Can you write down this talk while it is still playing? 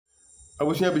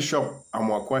Abusia Bishop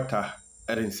Amoako Atta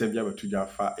nsɛm bi abɛto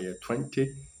fa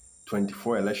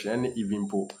 2024 election and even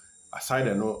po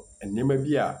aside no nneɛma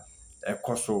bi a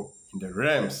ɛkɔ in the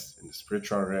realms, in the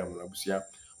spiritual realm abusia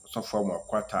osofo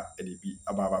Amoako Atta bi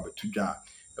ababa abɛto dwa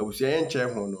abusia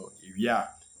yɛnkyɛ ho no ewia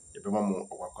yɛbɛma mo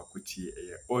ɔwakwakotie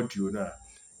audio na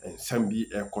nsɛm bi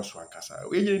ɛkɔ so ankasa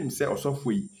we nim sɛ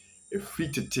osofo yi free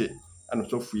tete and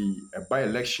osofo yi by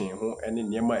election ho ɛne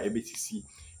nneɛma a ɛbɛsisi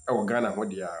ɛwɔ Ghana ho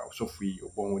dia osofo yi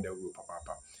obon ho da ru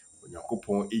papa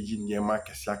Onyankopɔn eji nneɛma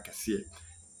kɛse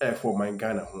for man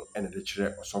Ghana ho ɛna de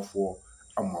kyerɛ osofo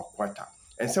Amoako Atta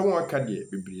ensɛm wɔn aka de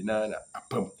bebre na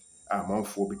apam a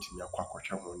manfo betimi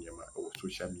akɔtwa ho nneɛma ɛwɔ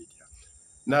social media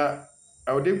na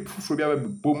awde fufuro bi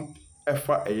abɛbom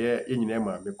ɛfa ɛyɛ yenyina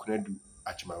ma me Konadu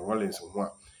Agyemang Rollins ho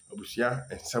a abusia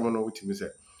ensɛm no wotimi sɛ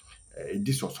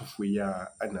edi osofo yi a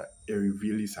na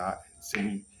reveal sa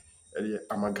nsɛm ɛyɛ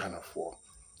ama Ghana for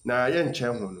na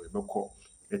yɛnkyɛ ho no ɛbɛkɔ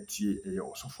etie ɛyɛ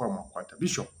osofo Amoako Atta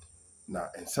bishop na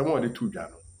ensɛm a ɔde to dwa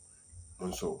no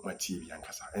monso matie bi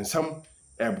ankasa ensɛm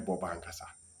ɛbobɔ ba ankasa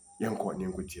yɛnkɔ ne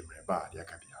nkotie mre ba de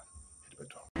aka bia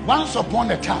ɛbɛtɔ. Once upon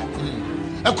a time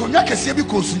akonya kɛseɛ bi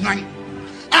kɔ sunwan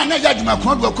a na yɛ adwuma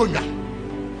Konadu akonya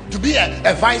to be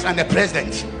a vice and a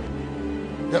president.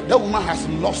 The woman has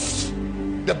lost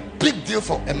the big deal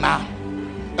for a man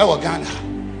ɛwɔ Ghana.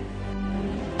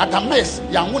 At a mess,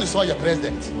 young one saw your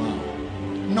president. Wow.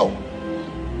 No.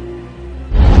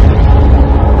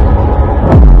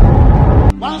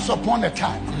 Once upon a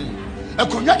time, a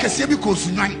Konya Kasebi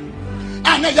Kosunai,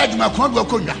 and a Yajima Konadu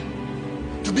Akonya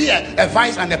to be a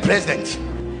vice and a president.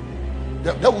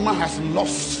 The woman has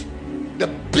lost the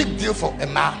big deal for a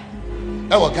man.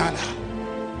 Ewa Ghana.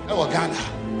 Ewa Ghana.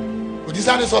 We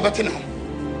decided to better now.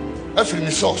 That's from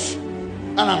the source.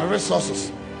 And I'm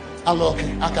resources. Alo okay,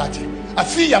 akati.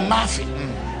 Afi ya mafi.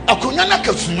 Akonya na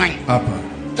kasunwan. Papa.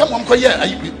 Tamo mko ye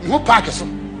mo park so.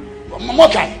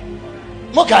 Mokai.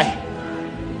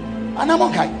 Ana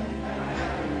mokai.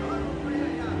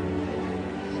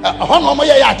 Hono mo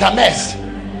ye ya tames.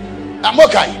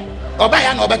 Amokai. Oba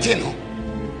ya na obete no.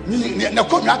 Ni na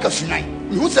konwa kasunwan.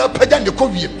 Ni hu se pagya ne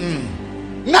kowiem.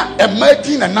 Na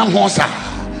emadi na nam ho sa.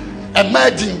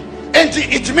 Emadi. And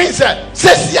it means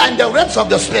says in the realms of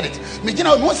the spirit.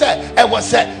 Mijina who say I was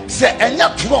say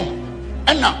enya drum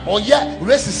and na oye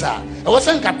races are I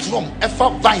wasn't a drum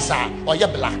for vice or ye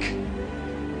black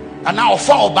and now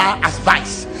foul bar as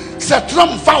vice say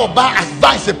drum foul bar as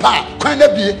vice pa kwana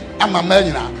bi ama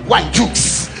marina one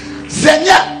jukes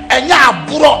zenya enya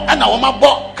aburo and na woma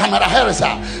bo camera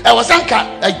harrisa I wasn't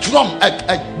a drum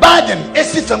a burden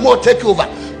esi femo take over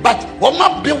but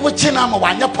woma be witching am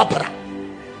wanya papara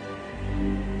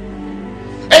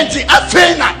enti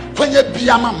afena kwenye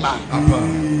biyama ma.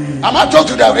 Am I talking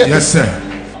to the radio? Yes, sir.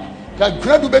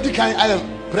 Konadu beti kan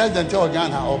president of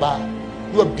Ghana oba.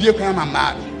 You be kan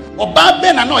ma. Oba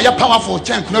be na no ya powerful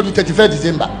chen Konadu 31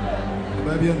 December.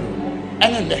 Oba be no.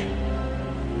 Enende.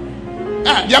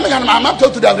 I'm not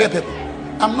talking to the radio people.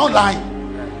 I'm not lying.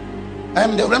 I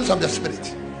am in the realms of the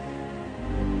spirit.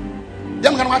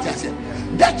 Them what I say.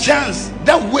 That chance,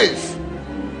 that wave,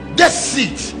 that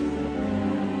seat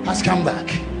has come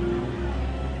back.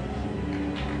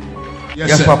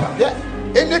 Yes, Papa. Yeah.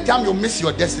 Anytime you miss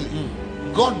your destiny,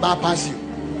 God bypass you.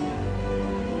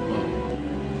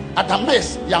 At a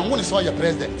mess, young one saw your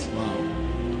president.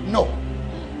 No.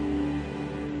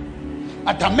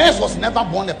 At a mess was never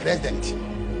born a president.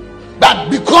 But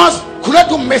because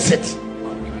Konadu miss it,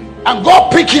 and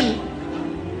God pick him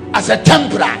as a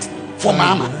temperate for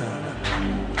Mama.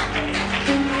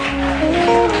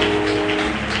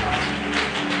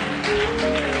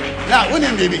 Now,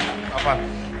 when baby,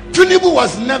 Tinubu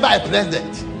was never a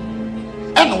president.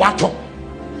 And what?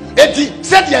 Eti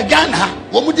said ya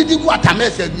Ghana, womu didi ku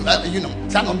atamese, you know,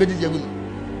 san on bedi jebu.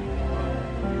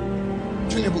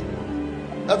 Tinubu,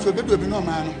 that's what bedu no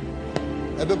man.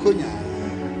 Ebe konya.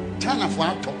 Chana for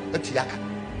ato etiaka.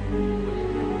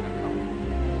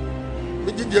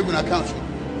 Bedi jebu na council.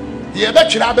 The ebe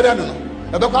chira bere no no.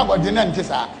 Ebe kwa bodi na nte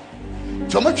sa.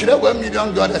 Chomo chira $1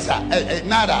 million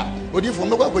naira. Odi fo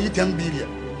mekwa ko yi 10 billion.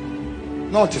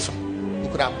 No tiso.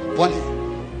 Ukura boni.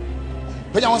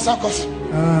 Benya wonsa koso.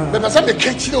 Be pesa be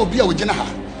kanchire obi a ogina ha.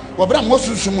 Wo bra mo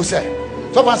sunsun se.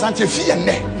 So far sante fi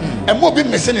enne. E mo bi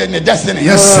mese ne destiny.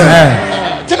 Yes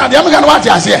sir. Tina de am ga no wati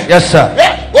ase. Yes sir.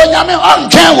 Onyame on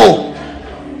twen wo.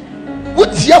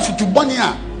 Wotia futu boni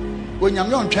a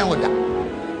onyame on twen wo da.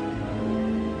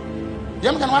 De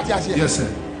am ga no wati ase. Yes sir.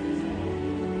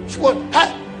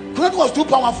 Konadu was too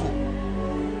powerful.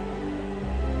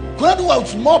 Konadu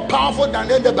was more powerful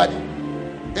than anybody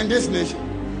in this nation.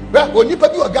 Well, when you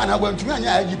put your gun, I went to me and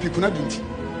IGP Konadu.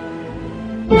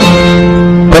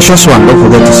 Precious one, don't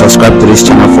forget to subscribe to this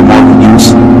channel for more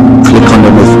videos. Click on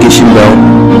the notification bell.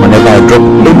 Whenever I drop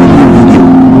any new video,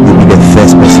 you'll be the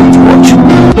first person to watch.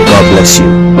 God bless you.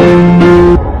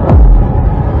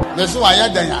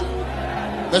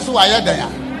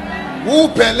 Who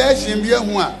Pelesh in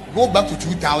go back to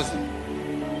 2000.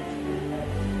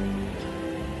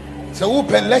 So who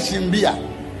Pelesh in Bia?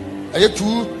 I have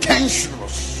two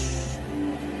cancerous.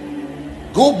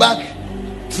 Go back,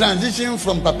 transition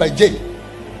from Papa J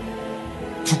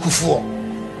to Kufuor.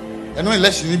 And no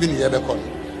election even here.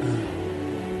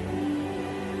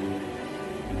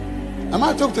 I'm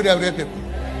not talking to the other people.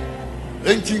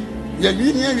 Ain't you? You're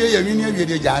winning,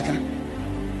 you're Jack.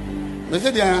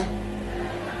 Said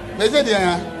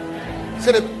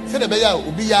the Baya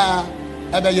Ubia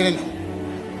Abayan.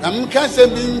 I'm can't say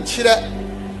being chira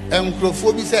and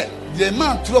Crophobia said, the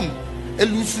man Trum,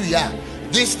 Elusia,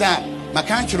 this time,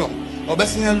 Macantrum, or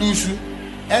Bessina Lusu,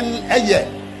 and a year,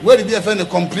 where did be a friend of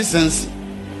complacency?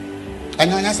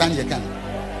 And I understand you can.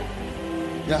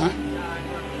 Yeah.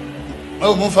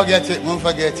 Oh, won't forget it.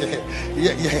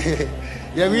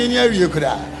 Yeah, we knew you could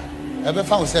have ever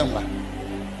found someone.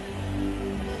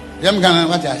 Yam gana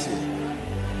what I say.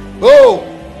 Oh,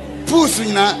 poo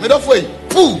swina, made off way,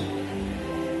 poo.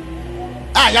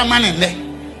 Ah, young man in there.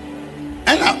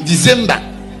 And now December.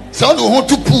 So do want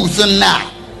to poo so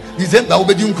now. December will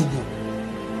be doing kubu.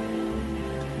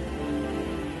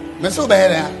 Meso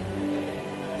behere.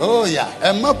 Oh yeah,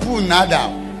 and my poo nada.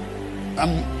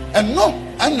 And no,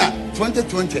 I'm not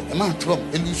 2020. A man Trump,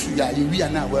 Elusia, you are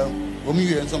now well.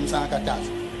 Omi and some Sankatas.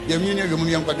 You mean you're going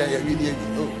to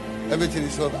oh. Everything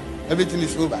is over. Everything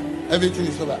is over. Everything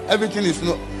is over. Everything is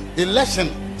no election.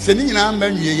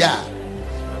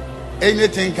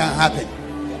 Anything can happen.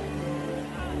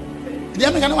 The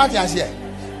American what you say?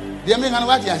 The American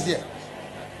what you say?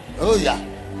 Oh yeah.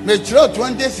 Metro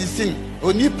 2016.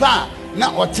 Onipa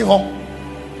na otiho.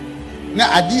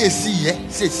 Na adi esi ye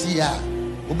se si ya.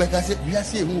 Obeka se bia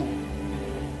se hu.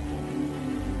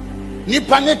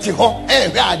 Nipa ne ti ho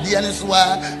hwe adi ane so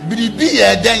a biribi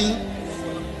ye den.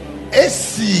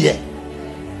 Esi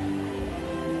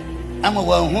ama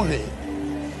wa hu he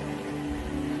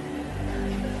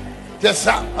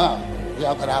tesa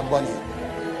ya kara boni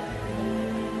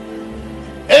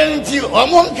enti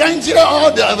omon kan jira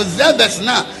all the observers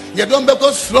na you don't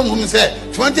because from whom say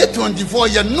 2024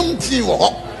 you num ti wo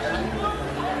ho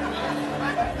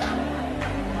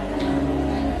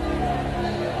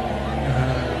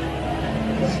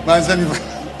manzani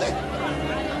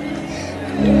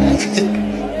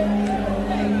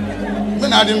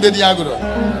I didn't get the agro.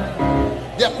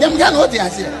 Them can what I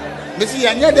say. Messi,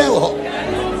 I near there.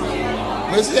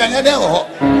 Messi, I near there.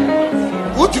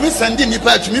 What you sending me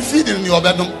patch me feeding in your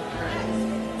bedroom.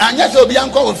 And yes, will be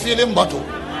uncle feeling bottle.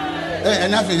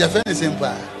 And nothing, your friend is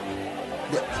simple.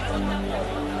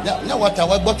 Now what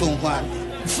our bottle one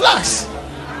flash.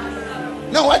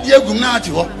 Now what you go now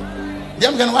to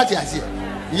them can what I say.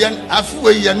 Yen afu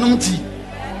ye numti.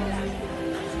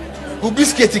 Who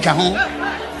biscuit ka home.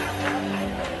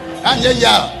 And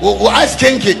yeah, ice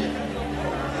kinky.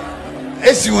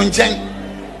 As you in Chang.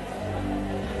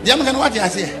 The American what I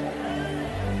say.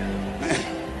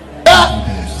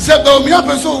 Said the me up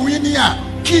so we near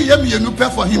key him you no pay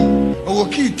for him. Or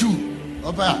key too.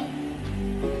 Opa.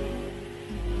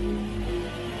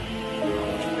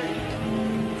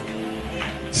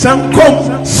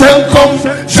 Sankom.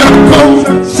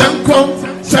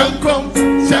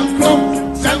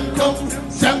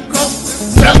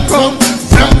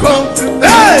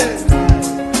 Hey!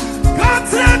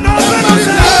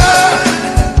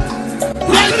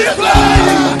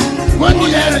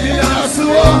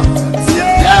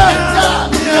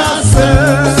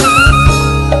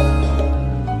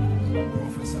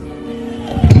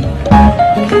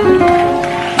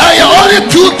 I only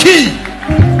two key.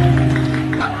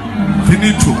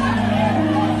 Finito.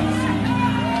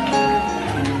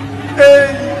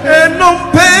 No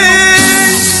pain.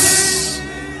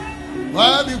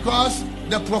 Well, because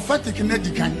the prophetic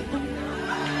Nedikan.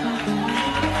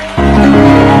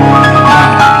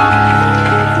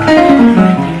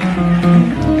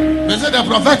 They said the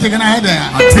prophetic and I had there.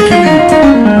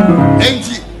 And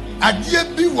I dear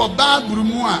be what bad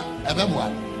Brumua ever.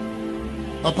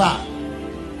 Papa,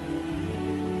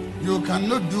 you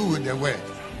cannot do with the word.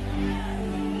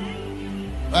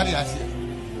 What do I say?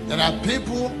 There are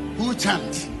people who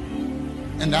chant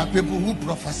and there are people who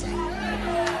prophesy.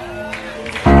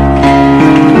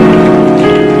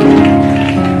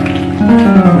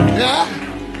 Yeah,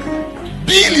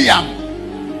 Biliam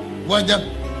was the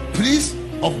priest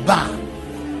of Baal,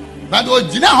 but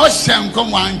was Jina Hoshem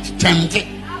come one tempted.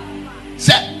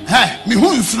 Say, me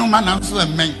who is no man answer a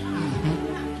man.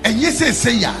 And yes,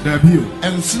 say ya,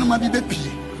 and cinema be the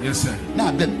pea. Yes, sir.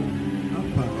 Now then,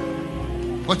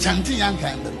 or chanty young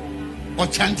candle, or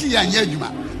chanty and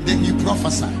yeduma, then you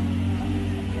prophesy.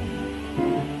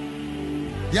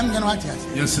 Young can watch us.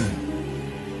 Yes, sir.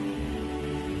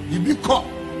 You be caught.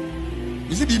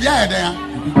 You see, be there.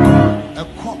 A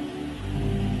cop.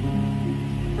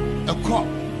 A cop.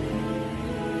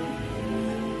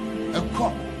 A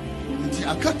cop.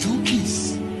 I got 2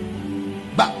 keys.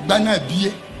 But Bana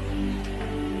be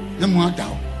the more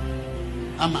down.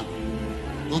 Ama.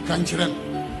 O can't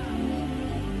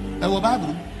Our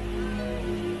Bible.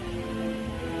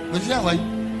 But yeah, why?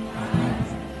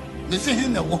 They say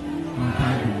in the walk.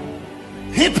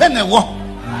 He pen a walk.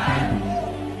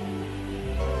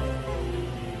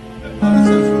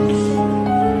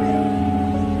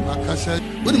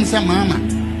 Wouldn't say Mama,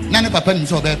 Nana Papa is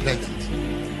so bad president.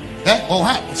 Oh,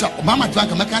 so Mama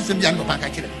drank a mechanism young Papa.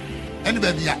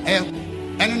 Anybody,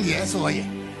 and yes, or ye.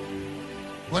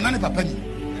 Well, Nana Papa.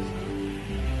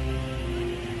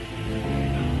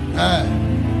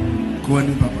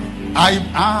 I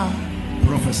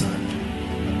Professor.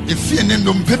 If you name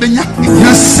them Pebenya,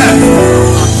 yes, sir.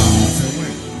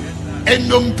 And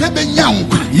them Pebenya,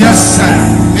 yes, sir.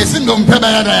 They sing them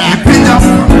Pebaya,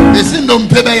 they sing them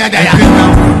Pebaya,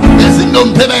 they sing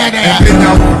them Pebaya,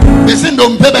 they sing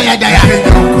them Pebaya.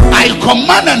 I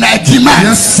command and I demand,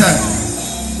 yes, sir.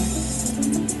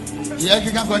 Yeah,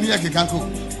 you can't go near Kikanko.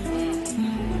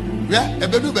 Yeah, a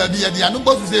baby, I don't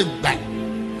want to say bang.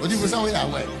 What do you say?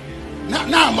 Away.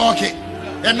 Now, lock it.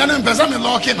 And none of them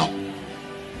lock it.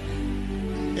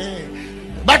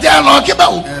 But I lock it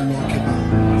out.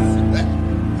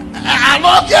 I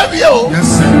lock you. Yes,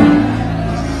 sir.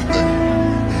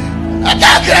 I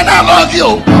can't lock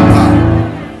you.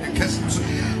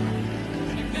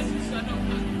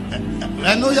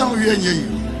 I know you are here.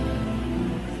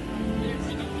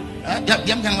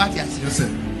 Yes, sir.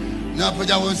 Now, for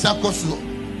your Sakoso,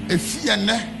 if you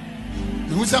are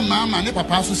who's a mamma and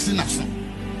papa so sin.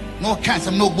 No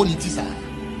cancer, no bonitisa.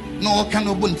 No can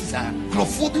no bonitisa.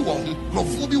 Crophobi won,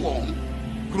 crophobi won,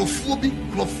 crophobi.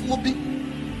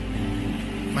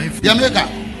 Yamega.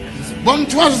 Bon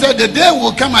twas that the day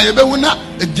will come. I ever will not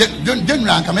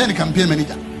general American campaign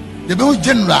manager. The bill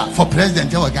general for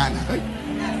President of Ghana.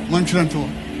 One Toronto.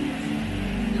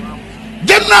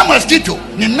 General mosquito,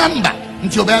 the number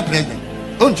until bear president.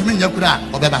 Don't you mean Yakura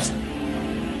or Babas?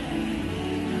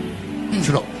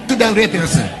 To the rape.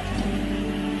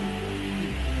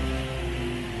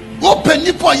 Open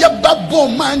you for your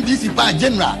backbone man. This is by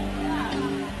general.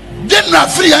 General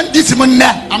free and this man.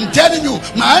 I'm telling you,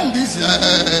 man. This.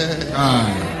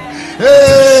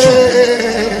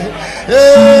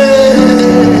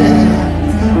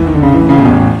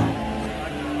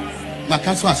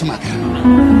 Makaswa semaka.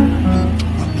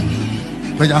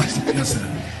 Yes, sir.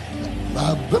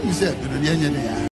 But say,